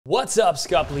What's up,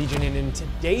 Skup Legion, and in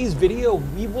today's video,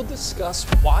 we will discuss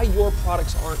why your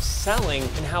products aren't selling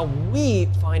and how we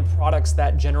find products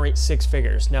that generate six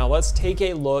figures. Now, let's take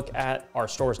a look at our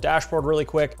store's dashboard really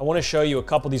quick. I wanna show you a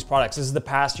couple of these products. This is the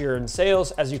past year in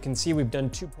sales. As you can see, we've done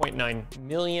 2.9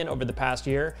 million over the past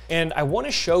year. And I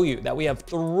wanna show you that we have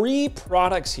 3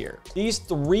 products here. These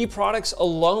 3 products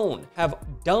alone have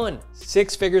done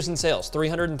 6 figures in sales,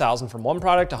 300,000 from one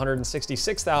product,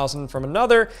 166,000 from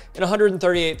another, and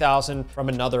 138,000 from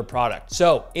another product.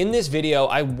 So in this video,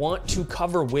 I want to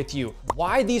cover with you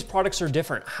why these products are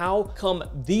different. How come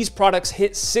these products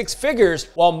hit 6 figures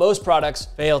while most products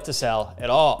fail to sell at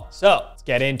all? So let's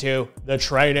get into the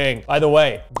training. By the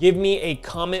way, give me a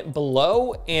comment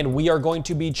below and we are going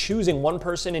to be choosing one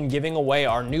person and giving away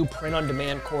our new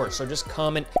print-on-demand course. So just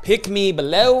comment, pick me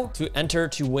below to enter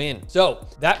to win. So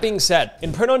that being said,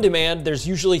 in print-on-demand, there's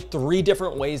usually 3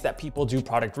 different ways that people do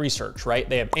product research, right?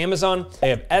 They have Amazon, they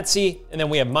have Etsy, and then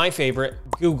we have my favorite,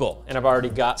 Google. And I've already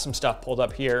got some stuff pulled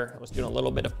up here. I was doing a little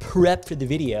bit of prep for the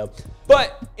video.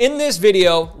 But in this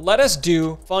video, let us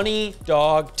do funny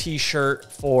dog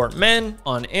t-shirt for men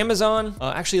on Amazon.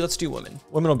 Actually, let's do women.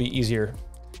 Women will be easier.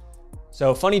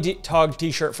 So funny dog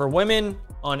t-shirt for women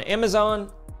on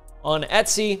Amazon, on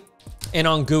Etsy, and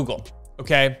on Google.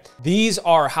 Okay, these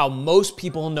are how most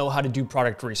people know how to do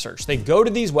product research. They go to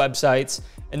these websites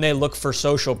and they look for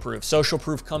social proof. Social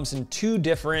proof comes in 2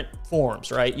 different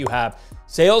forms, right? You have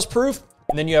sales proof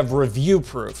and then you have review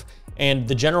proof. And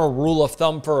the general rule of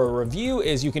thumb for a review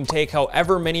is you can take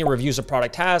however many reviews a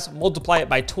product has, multiply it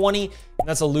by 20, and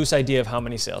that's a loose idea of how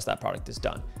many sales that product has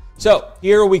done. So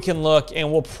here we can look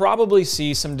and we'll probably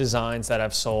see some designs that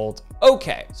have sold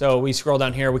okay. So we scroll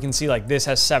down here, we can see like this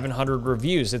has 700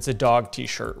 reviews. It's a dog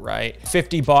t-shirt, right?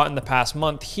 50 bought in the past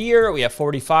month here. We have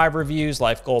 45 reviews,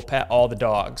 life goal pet, all the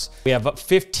dogs. We have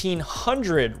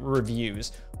 1,500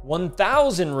 reviews,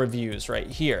 1,000 reviews right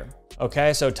here.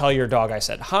 Okay, so tell your dog I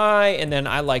said hi, and then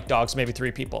I like dogs, maybe 3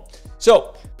 people.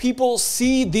 So people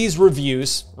see these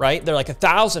reviews, right? They're like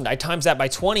 1,000, I times that by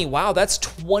 20. Wow, that's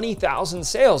 20,000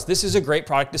 sales. This is a great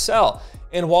product to sell.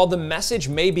 And while the message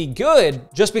may be good,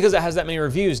 just because it has that many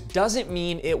reviews doesn't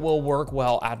mean it will work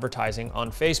well advertising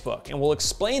on Facebook. And we'll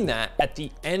explain that at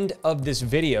the end of this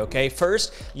video, okay?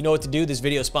 First, you know what to do. This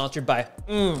video is sponsored by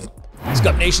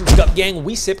Skup Nation, Skup Gang,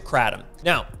 we sip kratom.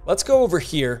 Now, let's go over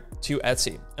here to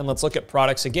Etsy and let's look at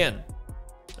products again,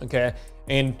 okay?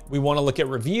 And we wanna look at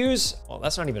reviews. Well,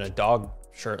 that's not even a dog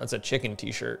shirt, that's a chicken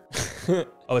t-shirt.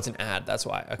 Oh, it's an ad, that's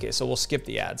why. Okay, so we'll skip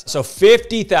the ads. So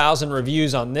 50,000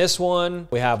 reviews on this one.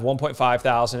 We have 1.5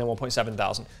 thousand and 1.7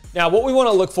 thousand. Now, what we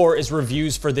wanna look for is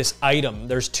reviews for this item.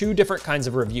 There's 2 different kinds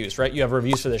of reviews, right? You have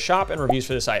reviews for the shop and reviews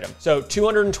for this item. So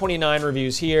 229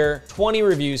 reviews here, 20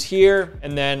 reviews here,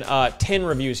 and then 10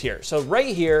 reviews here. So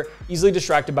right here, easily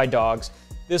distracted by dogs.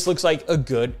 This looks like a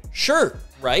good shirt,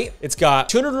 right? It's got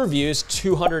 200 reviews,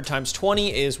 200 times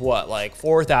 20 is what, like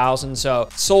 4,000. So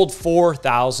sold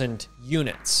 4,000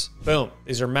 units. Boom,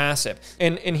 these are massive.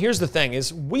 And here's the thing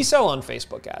is we sell on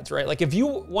Facebook ads, right? Like if you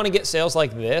wanna get sales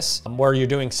like this, where you're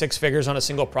doing 6 figures on a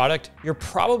single product, you're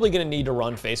probably gonna need to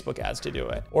run Facebook ads to do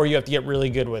it. Or you have to get really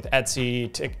good with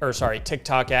Etsy,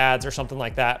 TikTok ads or something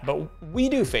like that. But we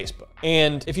do Facebook.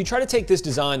 And if you try to take this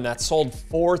design that sold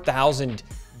 4,000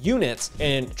 units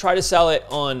and try to sell it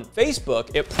on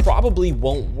Facebook, it probably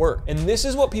won't work. And this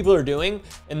is what people are doing.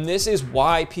 And this is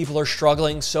why people are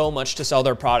struggling so much to sell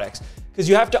their products. Because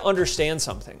you have to understand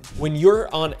something. When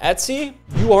you're on Etsy,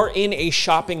 you are in a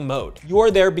shopping mode. You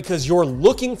are there because you're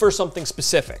looking for something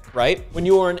specific, right? When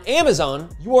you are on Amazon,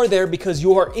 you are there because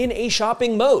you are in a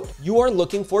shopping mode. You are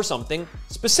looking for something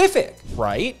specific,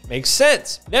 right? Makes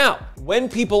sense. Now, when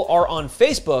people are on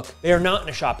Facebook, they are not in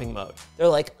a shopping mode. They're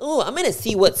like, oh, I'm gonna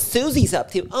see what Susie's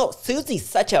up to. Oh, Susie's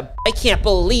such a, I can't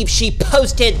believe she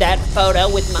posted that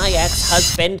photo with my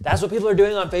ex-husband. That's what people are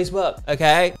doing on Facebook,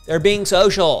 okay? They're being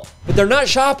social, but they're not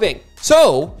shopping.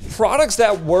 So products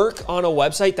that work on a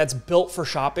website that's built for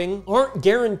shopping aren't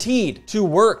guaranteed to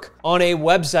work on a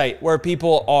website where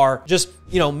people are just,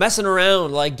 you know, messing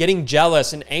around, like getting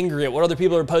jealous and angry at what other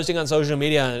people are posting on social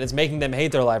media and it's making them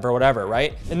hate their life or whatever,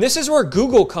 right? And this is where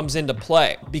Google comes into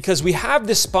play because we have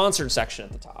this sponsored section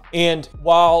at the top. And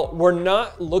while we're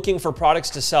not looking for products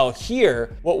to sell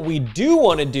here, what we do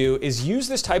want to do is use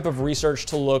this type of research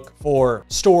to look for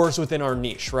stores within our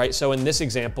niche, right? So in this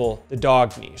example, the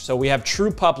dog niche. So we have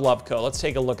True Pup Love Co. Let's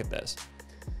take a look at this.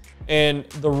 And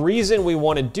the reason we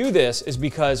want to do this is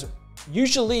because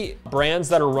usually brands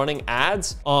that are running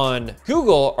ads on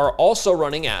Google are also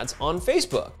running ads on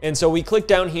Facebook. And so we click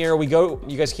down here, we go,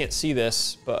 you guys can't see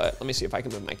this, but let me see if I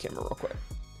can move my camera real quick.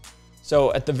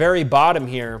 So at the very bottom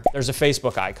here, there's a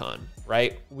Facebook icon,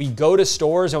 right? We go to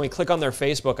stores and we click on their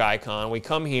Facebook icon. We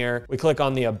come here, we click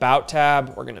on the About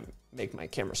tab. We're gonna make my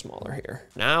camera smaller here.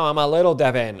 Now I'm a little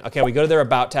Devin. Okay, we go to their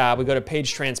About tab, we go to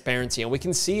page transparency, and we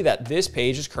can see that this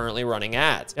page is currently running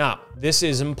ads. Now, this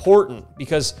is important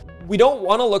because we don't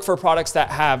want to look for products that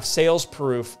have sales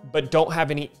proof, but don't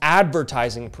have any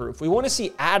advertising proof. We want to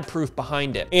see ad proof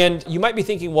behind it. And you might be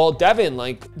thinking, well, Devin,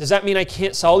 like, does that mean I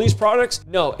can't sell these products?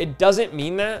 No, it doesn't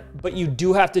mean that, but you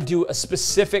do have to do a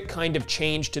specific kind of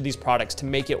change to these products to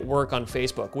make it work on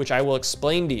Facebook, which I will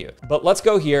explain to you. But let's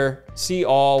go here, see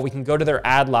all, we can go to their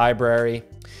ad library,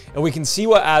 and we can see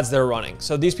what ads they're running.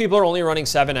 So these people are only running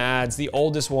 7 ads. The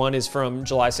oldest one is from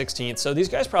July 16th. So these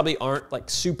guys probably aren't like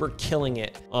super killing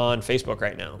it on Facebook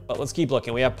right now. But let's keep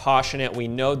looking. We have Passionate. We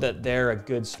know that they're a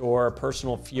good store.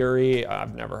 Personal Fury.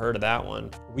 I've never heard of that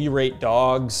one. We Rate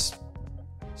Dogs.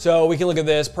 So we can look at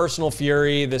this, Personal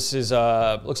Fury. This is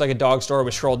looks like a dog store.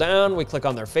 We scroll down, we click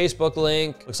on their Facebook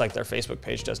link. Looks like their Facebook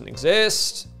page doesn't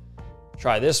exist.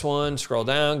 Try this one, scroll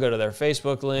down, go to their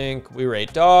Facebook link. We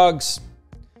Rate Dogs.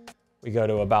 We go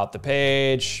to About the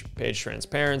Page, page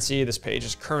transparency. This page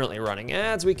is currently running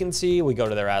ads, we can see. We go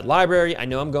to their ad library. I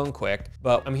know I'm going quick,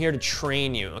 but I'm here to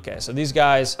train you. Okay, so these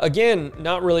guys, again,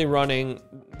 not really running.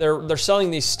 They're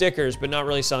selling these stickers, but not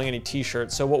really selling any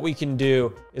t-shirts. So what we can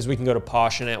do is we can go to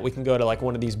Passionate. We can go to like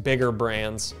one of these bigger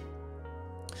brands.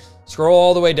 Scroll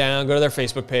all the way down, go to their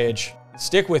Facebook page.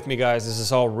 Stick with me, guys. This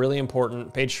is all really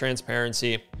important. Page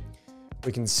transparency.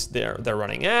 We can, they're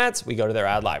running ads. We go to their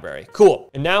ad library.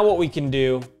 Cool. And now what we can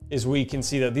do is we can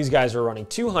see that these guys are running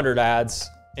 200 ads,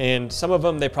 and some of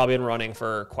them they've probably been running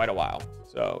for quite a while.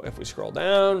 So if we scroll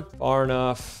down far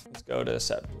enough, let's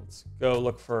go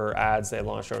look for ads they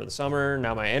launched over the summer.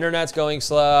 Now my internet's going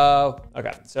slow.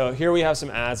 Okay, so here we have some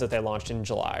ads that they launched in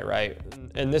July, right?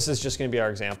 And this is just gonna be our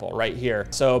example right here.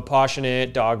 So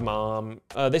Passionate, Dog Mom,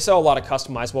 they sell a lot of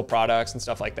customizable products and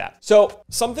stuff like that. So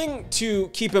something to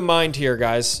keep in mind here,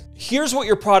 guys, here's what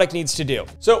your product needs to do.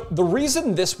 So the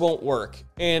reason this won't work,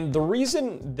 and the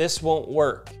reason this won't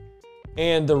work,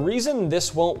 and the reason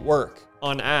this won't work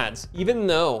on ads, even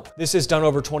though this has done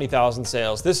over 20,000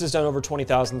 sales, this has done over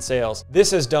 20,000 sales,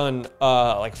 this has done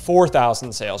like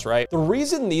 4,000 sales, right? The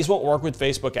reason these won't work with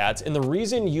Facebook ads and the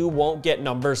reason you won't get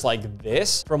numbers like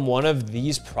this from one of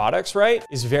these products, right,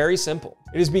 is very simple.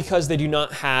 It is because they do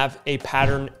not have a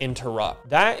pattern interrupt.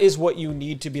 That is what you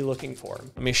need to be looking for.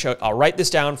 Let me show, I'll write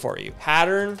this down for you.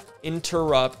 Pattern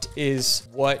interrupt is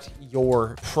what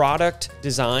your product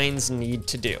designs need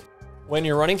to do. When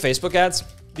you're running Facebook ads,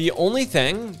 the only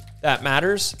thing that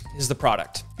matters is the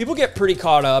product. People get pretty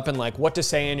caught up in like what to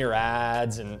say in your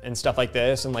ads and stuff like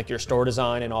this and like your store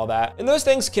design and all that. And those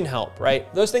things can help,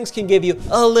 right? Those things can give you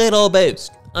a little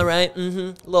boost, all right?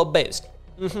 A little boost.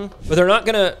 But they're not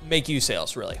gonna make you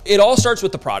sales, really. It all starts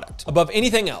with the product above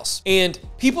anything else. And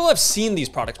people have seen these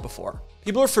products before.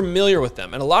 People are familiar with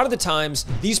them. And a lot of the times,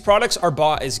 these products are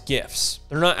bought as gifts.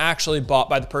 They're not actually bought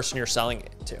by the person you're selling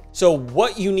it to. So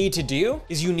what you need to do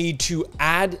is you need to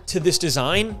add to this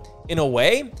design in a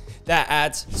way that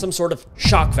adds some sort of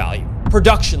shock value,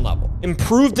 production level.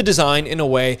 Improve the design in a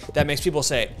way that makes people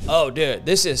say, oh, dude,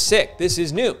 this is sick. This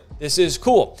is new. This is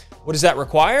cool. What does that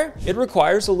require? It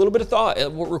requires a little bit of thought.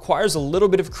 It requires a little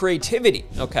bit of creativity,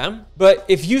 okay? But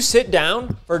if you sit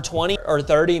down for 20 or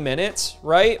 30 minutes,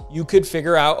 right, you could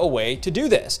figure out a way to do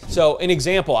this. So an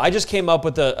example, I just came up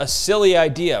with a silly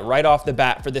idea right off the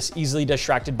bat for this easily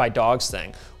distracted by dogs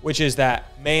thing, which is that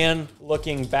man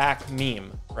looking back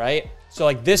meme, right? So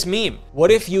like this meme,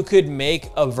 what if you could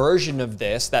make a version of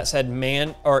this that said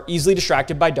man or easily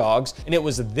distracted by dogs, and it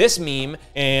was this meme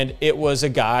and it was a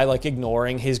guy like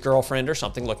ignoring his girlfriend or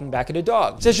something looking back at a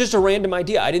dog. So it's just a random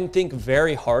idea. I didn't think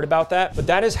very hard about that, but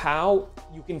that is how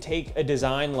you can take a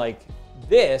design like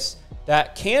this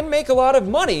that can make a lot of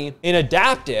money and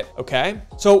adapt it, okay?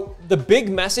 So the big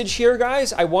message here,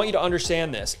 guys, I want you to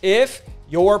understand this. If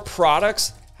your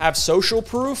products have social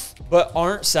proof but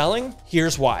aren't selling,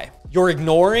 here's why. You're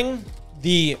ignoring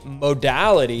the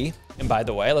modality, and by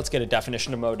the way, let's get a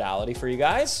definition of modality for you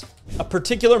guys. A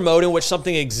particular mode in which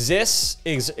something exists,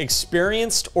 is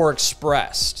experienced or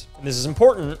expressed. And this is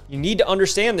important. You need to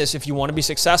understand this if you want to be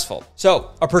successful.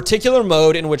 So, a particular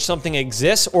mode in which something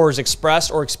exists or is expressed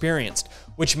or experienced,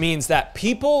 which means that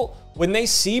people, when they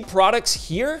see products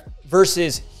here,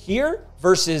 versus here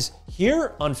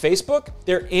on Facebook,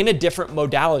 they're in a different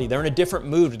modality. They're in a different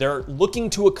mood. They're looking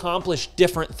to accomplish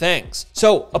different things.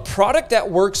 So a product that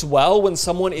works well when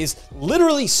someone is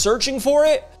literally searching for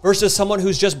it versus someone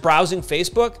who's just browsing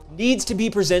Facebook needs to be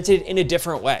presented in a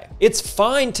different way. It's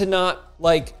fine to not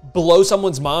like blow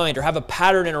someone's mind or have a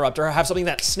pattern interrupt or have something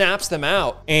that snaps them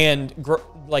out and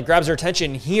grabs their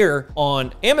attention here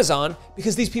on Amazon,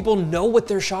 because these people know what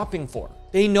they're shopping for.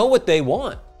 They know what they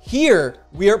want. Here,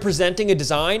 we are presenting a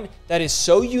design that is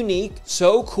so unique,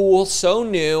 so cool, so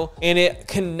new, and it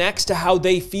connects to how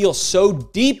they feel so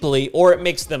deeply, or it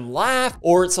makes them laugh,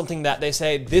 or it's something that they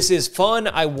say, this is fun,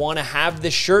 I wanna have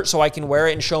this shirt so I can wear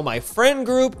it and show my friend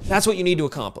group. That's what you need to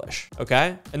accomplish,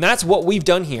 okay? And that's what we've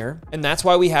done here, and that's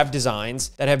why we have designs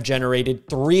that have generated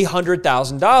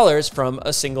 $300,000 from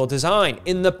a single design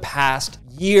in the past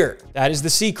year. That is the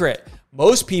secret.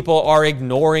 Most people are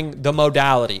ignoring the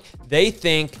modality. They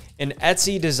think an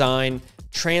Etsy design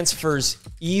transfers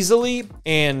easily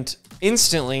and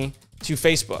instantly to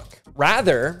Facebook.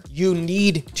 Rather, you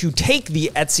need to take the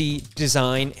Etsy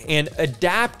design and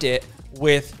adapt it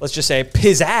with, let's just say,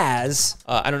 pizzazz.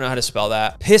 I don't know how to spell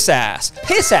that. Pizzazz.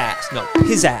 No,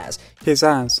 pizzazz.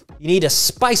 Pizzazz. You need to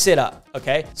spice it up,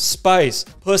 okay? Spice.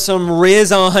 Put some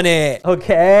Riz on it,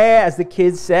 okay? As the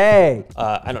kids say.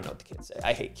 I don't know what the kids say.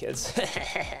 I hate kids.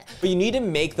 But you need to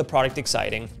make the product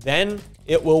exciting. Then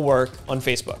it will work on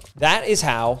Facebook. That is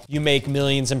how you make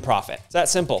millions in profit. It's that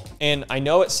simple. And I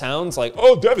know it sounds like,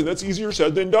 oh, Devin, that's easier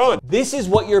said than done. This is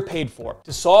what you're paid for,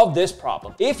 to solve this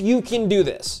problem. If you can do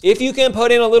this, if you can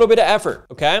put in a little bit of effort,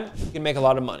 okay, you can make a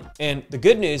lot of money. And the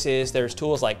good news is there's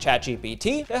tools like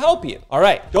ChatGPT to help you. All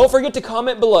right, don't forget to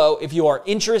comment below if you are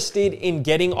interested in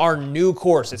getting our new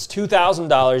course. It's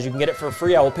 $2,000. You can get it for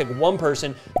free. I will pick one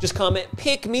person. Just comment,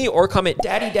 pick me, or comment,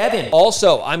 Daddy Devin.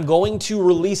 Also, I'm going to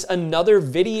release another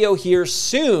video here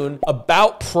soon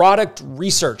about product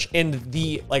research and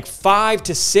the 5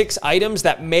 to 6 items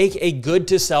that make a good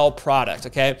to sell product,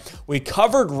 okay? We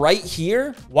covered right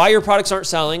here why your products aren't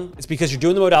selling. It's because you're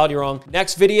doing the modality wrong.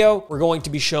 Next video, we're going to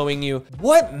be showing you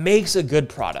what makes a good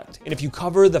product. And if you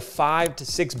cover the 5 to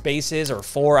 6 bases, or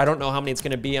 4, I don't know how many it's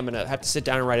gonna be. I'm gonna have to sit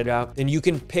down and write it out. Then you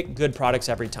can pick good products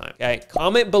every time, okay?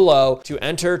 Comment below to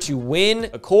enter to win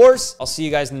a course. I'll see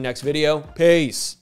you guys in the next video. Peace.